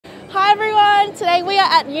Today we are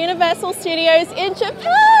at Universal Studios in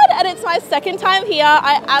Japan and it's my second time here.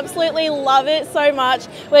 I absolutely love it so much.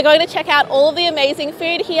 We're going to check out all of the amazing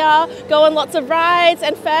food here, go on lots of rides,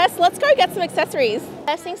 and first let's go get some accessories.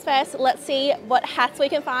 First things first, let's see what hats we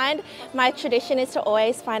can find. My tradition is to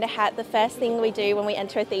always find a hat the first thing we do when we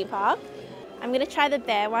enter a theme park. I'm going to try the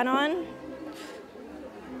bear one on.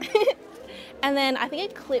 And then I think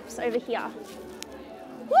it clips over here.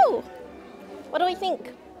 Woo! What do we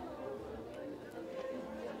think?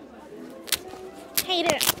 Hate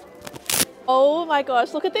it. Oh my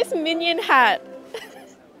gosh, look at this minion hat.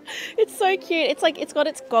 It's so cute. It's like, it's got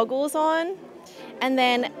its goggles on and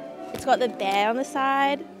then it's got the bear on the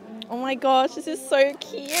side. Oh my gosh, this is so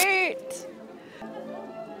cute.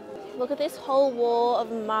 Look at this whole wall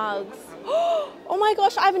of mugs. Oh my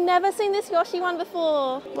gosh, I've never seen this Yoshi one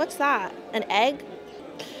before. What's that? An egg?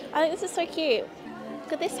 I think this is so cute.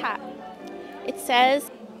 Look at this hat. It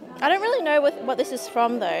says, I don't really know what this is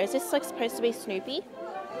from though. Is this like supposed to be Snoopy?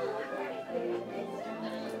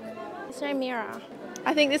 There's no mirror.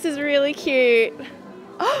 I think this is really cute.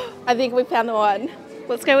 I think we found the one.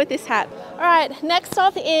 Let's go with this hat. All right, next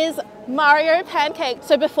up is Mario Pancake.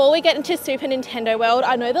 So before we get into Super Nintendo World,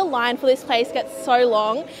 I know the line for this place gets so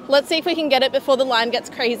long. Let's see if we can get it before the line gets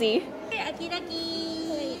crazy.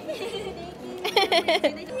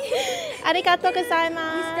 Arigatou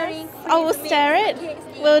gozaimasu. Oh, we'll stir it?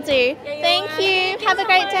 Will do. Thank you. Have a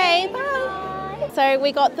great day. Bye. So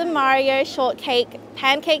we got the Mario Shortcake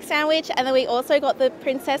pancake sandwich and then we also got the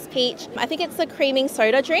Princess Peach. I think it's the creaming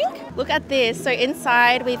soda drink. Look at this. So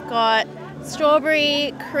inside we've got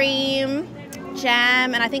strawberry, cream,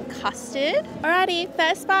 jam, and I think custard. Alrighty,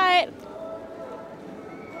 first bite.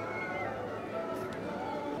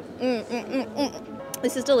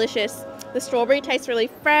 This is delicious. The strawberry tastes really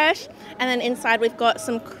fresh and then inside we've got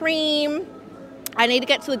some cream. I need to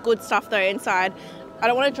get to the good stuff though inside. I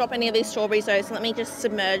don't want to drop any of these strawberries though, so let me just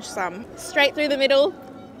submerge some. Straight through the middle.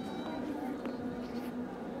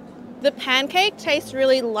 The pancake tastes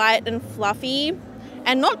really light and fluffy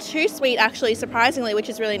and not too sweet actually, surprisingly, which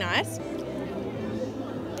is really nice.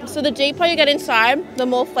 So the deeper you get inside, the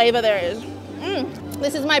more flavor there is.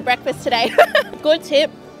 This is my breakfast today. Good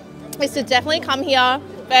tip is to definitely come here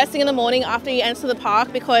first thing in the morning after you enter the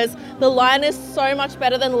park because the line is so much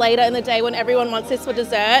better than later in the day when everyone wants this for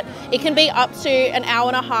dessert. It can be up to an hour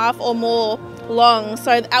and a half or more long.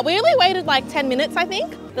 So we only waited like 10 minutes, I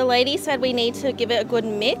think. The lady said we need to give it a good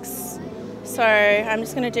mix. So I'm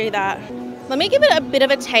just gonna do that. Let me give it a bit of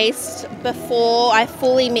a taste before I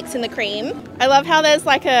fully mix in the cream. I love how there's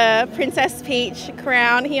like a Princess Peach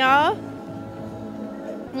crown here.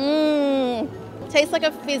 Tastes like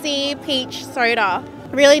a fizzy peach soda.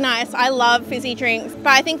 Really nice. I love fizzy drinks. But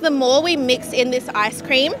I think the more we mix in this ice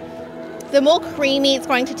cream, the more creamy it's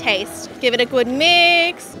going to taste. Give it a good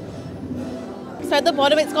mix. So at the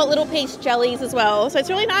bottom it's got little peach jellies as well. So it's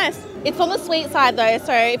really nice. It's on the sweet side though.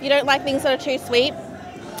 So if you don't like things that are too sweet,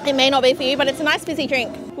 it may not be for you, but it's a nice fizzy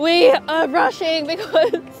drink. We are rushing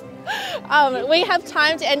because we have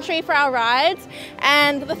timed entry for our rides.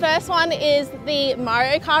 And the first one is the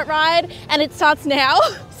Mario Kart ride and it starts now.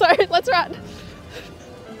 So let's run.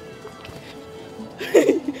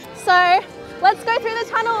 So let's go through the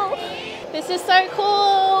tunnel. This is so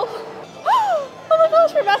cool. Oh my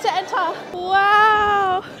gosh, we're about to enter.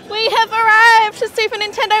 Wow. We have arrived to Super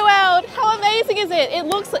Nintendo World. How amazing is it? It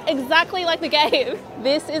looks exactly like the game.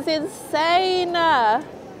 This is insane.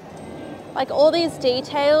 Like all these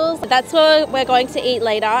details. That's where we're going to eat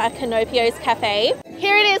later at Kinopio's cafe.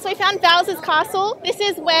 Here it is. We found Bowser's Castle. This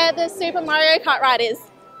is where the Super Mario Kart ride is.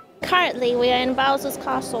 Currently, we are in Bowser's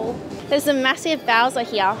Castle. There's a massive Bowser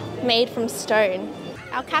here, made from stone.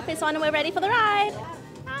 Our cap is on and we're ready for the ride.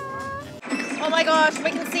 Oh my gosh,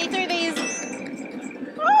 we can see through these.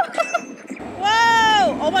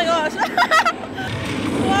 Whoa! Oh my gosh.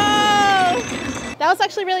 Whoa! That was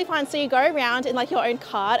actually really fun. So you go around in like your own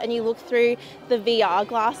cart and you look through the VR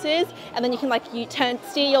glasses and then you can like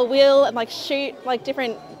steer your wheel and like shoot like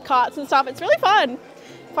different carts and stuff. It's really fun.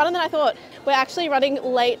 Funner than I thought. We're actually running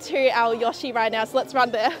late to our Yoshi ride now, so let's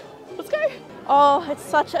run there. Let's go. Oh, it's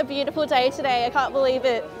such a beautiful day today. I can't believe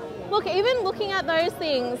it. Look, even looking at those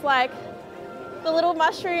things, like the little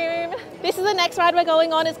mushroom. This is the next ride we're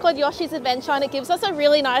going on. It's called Yoshi's Adventure, and it gives us a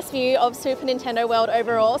really nice view of Super Nintendo World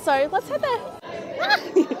overall. So let's head there.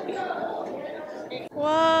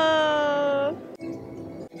 Whoa.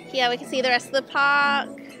 Here we can see the rest of the park.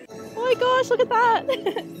 Oh my gosh, look at that.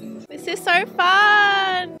 This is so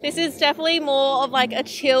fun. This is definitely more of like a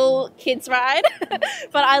chill kids ride,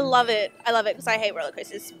 but I love it. I love it because I hate roller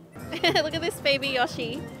coasters. Look at this baby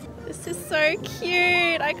Yoshi. This is so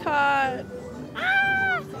cute. I can't.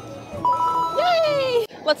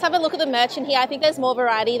 Let's have a look at the merch in here. I think there's more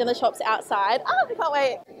variety than the shops outside. Oh, I can't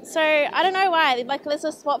wait. So I don't know why. Like there's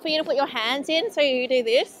a spot for you to put your hands in. So you do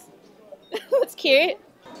this. That's cute.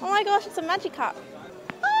 Oh my gosh, it's a magic cup.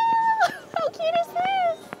 Oh, how cute is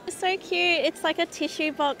this? It's so cute. It's like a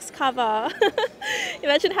tissue box cover.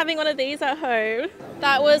 Imagine having one of these at home.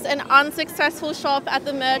 That was an unsuccessful shop at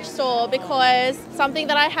the merch store because something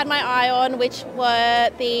that I had my eye on, which were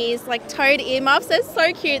these like toad earmuffs. They're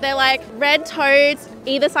so cute. They're like red toads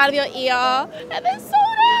either side of your ear and they're sold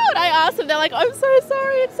out. I asked them, they're like, I'm so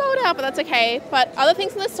sorry, it's sold out, but that's okay. But other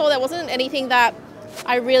things in the store, there wasn't anything that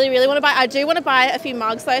I really want to buy. I do want to buy a few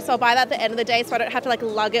mugs though, so I'll buy that at the end of the day so I don't have to like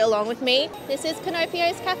lug it along with me. This is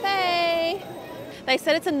Kinopio's Cafe. They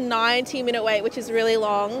said it's a 90-minute wait, which is really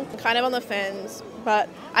long. I'm kind of on the fence, but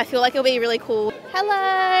I feel like it'll be really cool.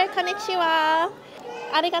 Hello, konnichiwa.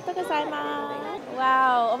 Arigatou gozaimasu.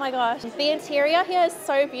 Wow, oh my gosh. The interior here is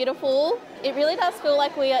so beautiful. It really does feel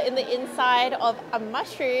like we are in the inside of a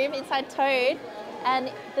mushroom, inside toad,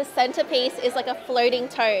 and the centerpiece is like a floating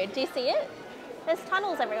toad. Do you see it? There's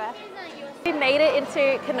tunnels everywhere. We made it into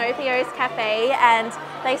Kinopio's Cafe and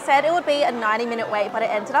they said it would be a 90-minute wait, but it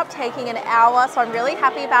ended up taking an hour, so I'm really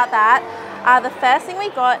happy about that. The first thing we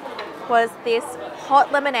got was this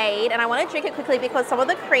hot lemonade, and I want to drink it quickly because some of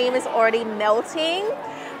the cream is already melting.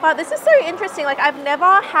 But this is so interesting. Like I've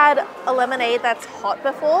never had a lemonade that's hot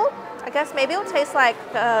before. I guess maybe it'll taste like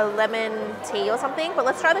lemon tea or something, but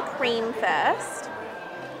let's try the cream first.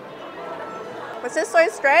 This is so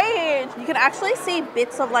strange. You can actually see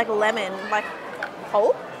bits of like lemon, like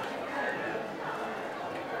pulp.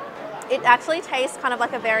 It actually tastes kind of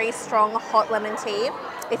like a very strong hot lemon tea.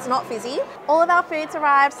 It's not fizzy. All of our food's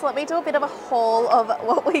arrived, so let me do a bit of a haul of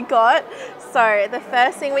what we got. So the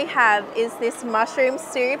first thing we have is this mushroom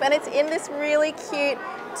soup, and it's in this really cute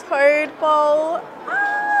toad bowl.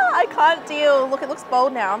 Ah, I can't deal. Look, it looks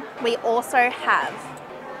bold now. We also have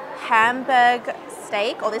Hamburger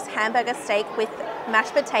steak, or this hamburger steak with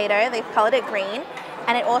mashed potato. They've colored it green,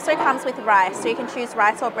 and it also comes with rice, so you can choose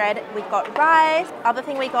rice or bread. We've got rice. Other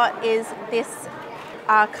thing we got is this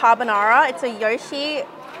carbonara. It's a Yoshi,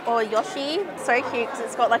 so cute because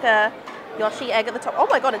it's got like a Yoshi egg at the top. Oh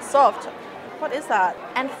my god, it's soft. What is that?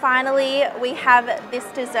 And finally we have this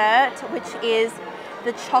dessert, which is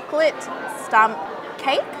the chocolate stump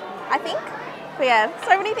cake, I think. But yeah,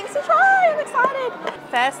 so many things to try. I'm excited.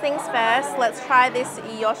 First things first, let's try this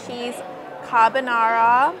Yoshi's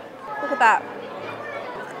carbonara. Look at that.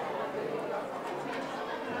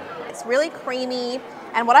 It's really creamy,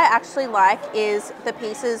 and what I actually like is the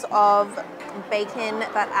pieces of bacon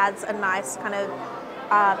that adds a nice kind of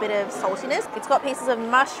bit of saltiness. It's got pieces of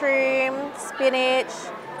mushroom, spinach.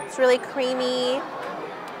 It's really creamy.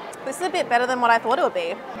 This is a bit better than what I thought it would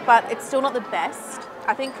be, but it's still not the best.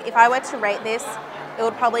 I think if I were to rate this, it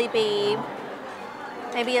would probably be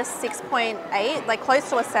maybe a 6.8, like close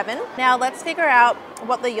to a 7. Now let's figure out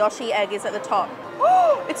what the Yoshi egg is at the top.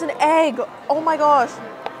 Oh, it's an egg. Oh my gosh.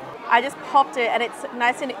 I just popped it and it's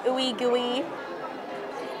nice and ooey gooey.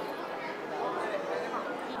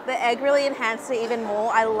 The egg really enhanced it even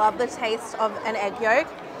more. I love the taste of an egg yolk.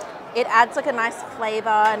 It adds like a nice flavor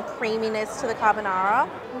and creaminess to the carbonara.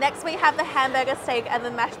 Next we have the hamburger steak and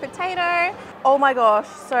the mashed potato. Oh my gosh,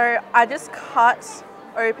 so I just cut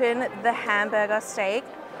open the hamburger steak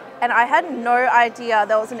and I had no idea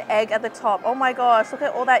there was an egg at the top. Oh my gosh, look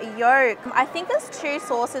at all that yolk. I think there's 2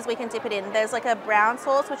 sauces we can dip it in. There's like a brown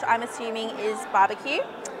sauce, which I'm assuming is barbecue,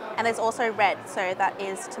 and there's also red, so that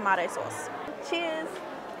is tomato sauce. Cheers.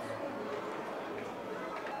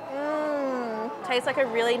 Tastes like a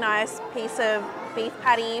really nice piece of beef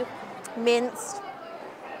patty, minced,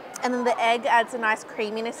 and then the egg adds a nice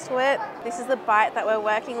creaminess to it. This is the bite that we're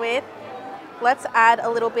working with. Let's add a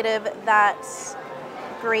little bit of that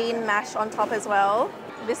green mash on top as well.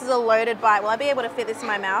 This is a loaded bite. Will I be able to fit this in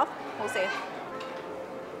my mouth? We'll see.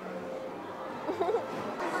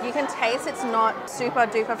 You can taste it's not super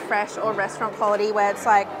duper fresh or restaurant quality where it's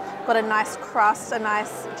like got a nice crust, a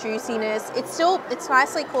nice juiciness. It's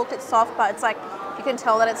nicely cooked, it's soft, but it's like, you can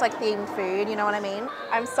tell that it's like themed food, you know what I mean?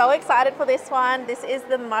 I'm so excited for this one. This is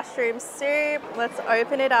the mushroom soup. Let's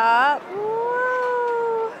open it up.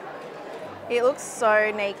 Whoa. It looks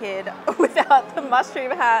so naked without the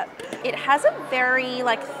mushroom hat. It has a very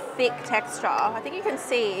like thick texture. I think you can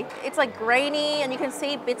see. It's like grainy and you can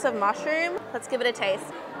see bits of mushroom. Let's give it a taste.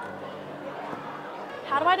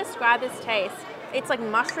 How do I describe this taste? It's like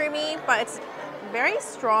mushroomy, but it's very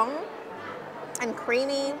strong and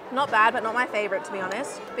creamy. Not bad, but not my favorite, to be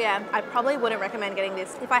honest. But yeah, I probably wouldn't recommend getting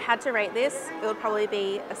this. If I had to rate this, it would probably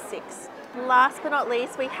be a 6. Last but not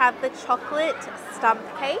least, we have the chocolate stump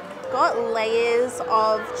cake. Got layers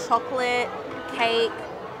of chocolate cake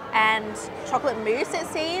and chocolate mousse, it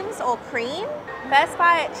seems, or cream. First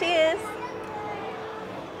bite, cheers.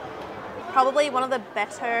 Probably one of the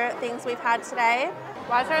better things we've had today.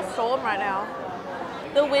 Why is there a storm right now?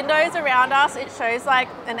 The windows around us, it shows like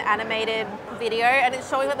an animated video and it's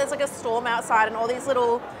showing that there's like a storm outside and all these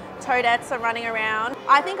little toadettes are running around.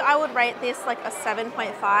 I think I would rate this like a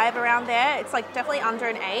 7.5 around there. It's like definitely under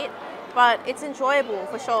an 8, but it's enjoyable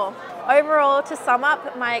for sure. Overall, to sum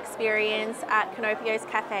up my experience at Kinopio's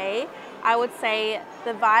Cafe, I would say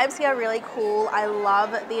the vibes here are really cool. I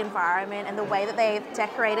love the environment and the way that they've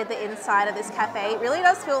decorated the inside of this cafe. It really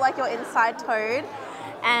does feel like you're inside Toad.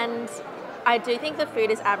 And I do think the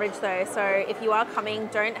food is average though. So if you are coming,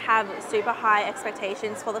 don't have super high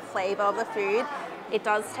expectations for the flavor of the food. It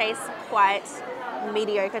does taste quite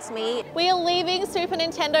mediocre to me. We are leaving Super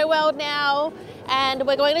Nintendo World now and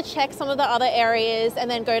we're going to check some of the other areas and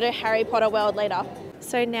then go to Harry Potter World later.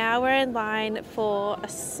 So now we're in line for a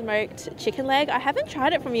smoked chicken leg. I haven't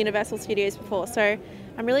tried it from Universal Studios before, so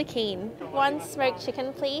I'm really keen. One smoked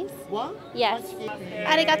chicken, please. One? Yes.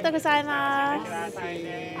 Arigato gozaimasu.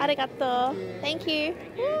 Arigato. Thank you.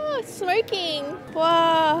 Oh, it's smoking.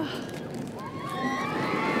 Wow.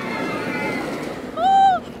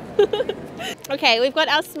 Okay, we've got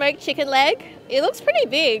our smoked chicken leg. It looks pretty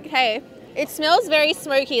big, hey. It smells very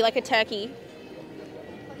smoky, like a turkey.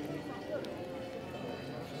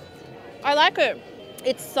 I like it.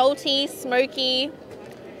 It's salty, smoky,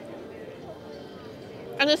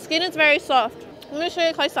 and the skin is very soft. Let me show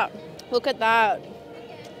you close up. Look at that.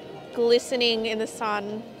 Glistening in the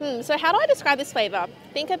sun. So how do I describe this flavor?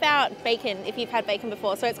 Think about bacon if you've had bacon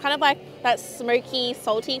before. So it's kind of like that smoky,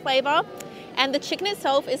 salty flavor. And the chicken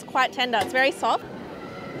itself is quite tender. It's very soft.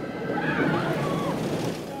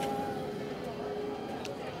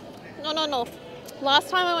 No. Last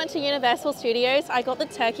time I went to Universal Studios, I got the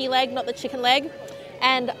turkey leg, not the chicken leg.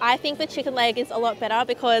 And I think the chicken leg is a lot better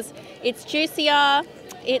because it's juicier,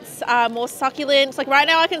 it's more succulent. Like right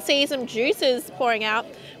now I can see some juices pouring out.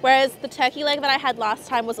 Whereas the turkey leg that I had last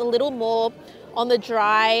time was a little more on the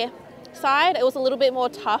dry side. It was a little bit more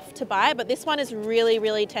tough to bite, but this one is really,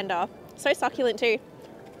 really tender. So succulent too.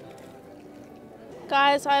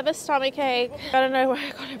 Guys, I have a stomachache. I don't know where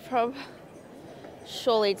I got it from.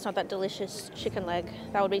 Surely it's not that delicious chicken leg.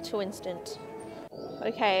 That would be too instant.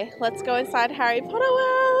 Okay, let's go inside Harry Potter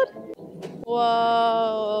World.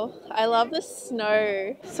 Whoa, I love the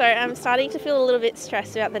snow. So I'm starting to feel a little bit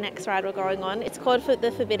stressed about the next ride we're going on. It's called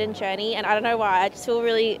the Forbidden Journey, and I don't know why, I just feel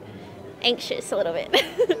really anxious a little bit.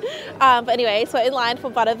 But anyway, so we're in line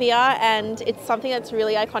for Butterbeer, and it's something that's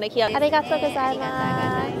really iconic here. Arigato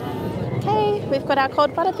gozaimasu. Okay, we've got our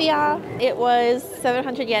cold Butterbeer. It was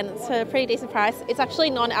 700 yen, it's a pretty decent price. It's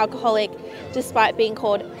actually non-alcoholic despite being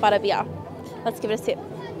called Butterbeer. Let's give it a sip.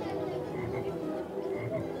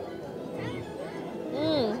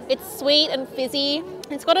 It's sweet and fizzy.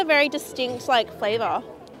 It's got a very distinct flavour.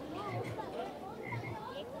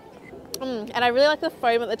 And I really like the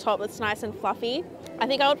foam at the top that's nice and fluffy. I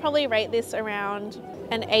think I would probably rate this around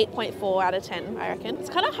an 8.4 out of 10, I reckon. It's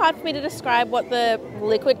kind of hard for me to describe what the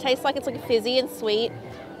liquid tastes like. It's like fizzy and sweet,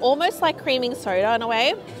 almost like creaming soda in a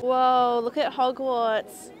way. Whoa, look at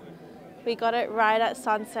Hogwarts. We got it right at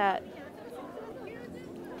sunset.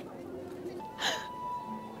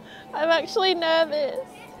 I'm actually nervous.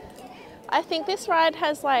 I think this ride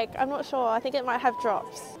has I'm not sure, I think it might have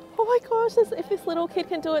drops. Oh my gosh, if this little kid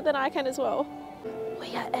can do it, then I can as well.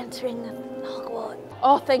 We are entering Hogwarts.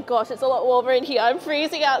 Oh, thank gosh, it's a lot warmer in here. I'm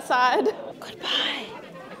freezing outside. Goodbye.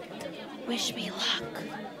 Wish me luck.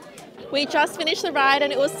 We just finished the ride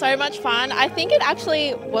and it was so much fun. I think it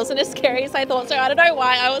actually wasn't as scary as I thought, so I don't know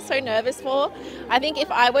why I was so nervous for. I think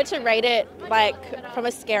if I were to rate it from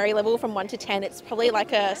a scary level from 1 to 10, it's probably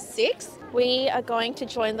a 6. We are going to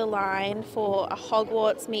join the line for a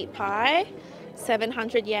Hogwarts Meat Pie,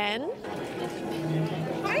 700 yen.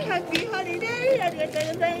 Happy holiday!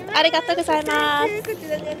 Arigato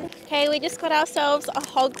gozaimasu. Okay, we just got ourselves a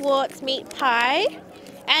Hogwarts Meat Pie.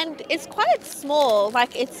 And it's quite small,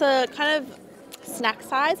 it's a kind of snack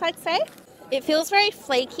size, I'd say. It feels very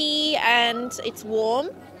flaky and it's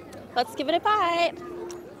warm. Let's give it a bite.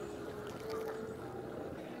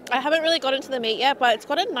 I haven't really got into the meat yet, but it's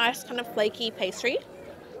got a nice kind of flaky pastry.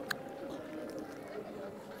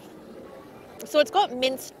 So it's got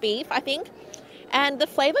minced beef, I think. And the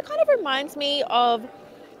flavour kind of reminds me of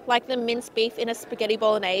the minced beef in a spaghetti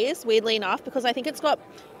bolognese, weirdly enough, because I think it's got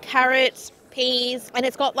carrots, peas, and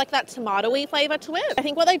it's got that tomato-y flavour to it. I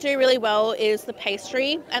think what they do really well is the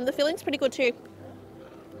pastry, and the filling's pretty good too.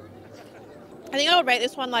 I think I would rate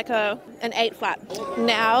this one like an 8 flat.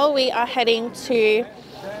 Now we are heading to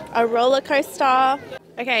a roller coaster.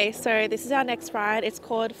 Okay, so this is our next ride. It's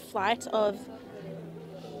called Flight of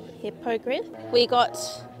Hippogriff. We got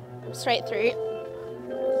straight through.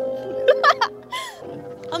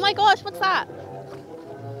 Oh my gosh, what's that?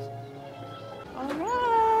 All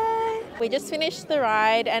right. We just finished the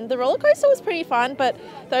ride and the roller coaster was pretty fun, but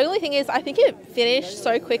the only thing is I think it finished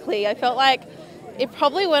so quickly. I felt like it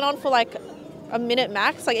probably went on for like a minute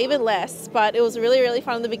max, like even less, but it was really, really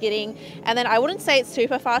fun in the beginning. And then I wouldn't say it's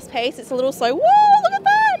super fast paced, it's a little slow. Whoa, look at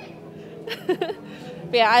that!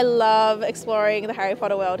 But yeah, I love exploring the Harry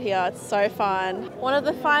Potter world here. It's so fun. One of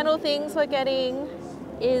the final things we're getting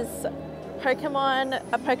is a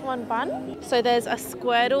Pokemon bun. So there's a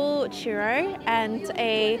Squirtle Churro and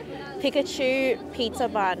a Pikachu Pizza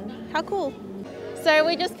Bun. How cool. So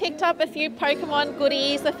we just picked up a few Pokemon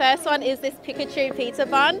goodies. The first one is this Pikachu Pizza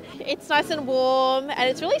Bun. It's nice and warm and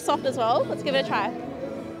it's really soft as well. Let's give it a try.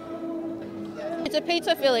 It's a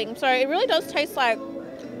pizza filling, so it really does taste like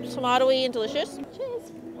tomatoey and delicious.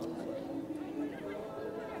 Cheers.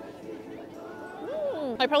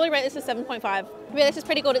 I probably rate this a 7.5. Yeah, this is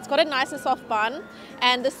pretty good. It's got a nice and soft bun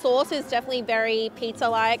and the sauce is definitely very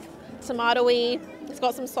pizza-like, tomatoey. It's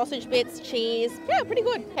got some sausage bits, cheese. Yeah, pretty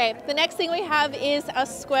good. Okay, the next thing we have is a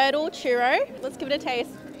Squirtle Churro. Let's give it a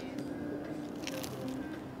taste.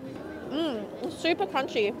 It's super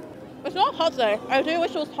crunchy. It's not hot though. I do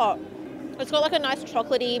wish it was hot. It's got like a nice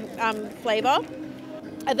chocolatey flavour.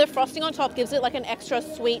 And the frosting on top gives it like an extra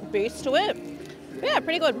sweet boost to it. Yeah,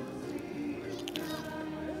 pretty good.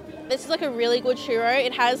 This is like a really good churro.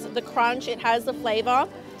 It has the crunch, it has the flavour.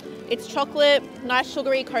 It's chocolate, nice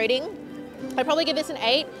sugary coating. I'd probably give this an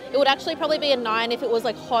 8. It would actually probably be a 9 if it was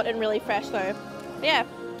like hot and really fresh though. Yeah,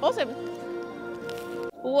 awesome.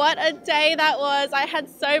 What a day that was. I had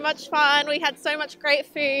so much fun. We had so much great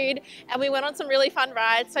food and we went on some really fun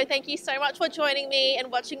rides. So thank you so much for joining me and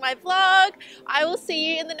watching my vlog. I will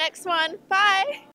see you in the next one. Bye.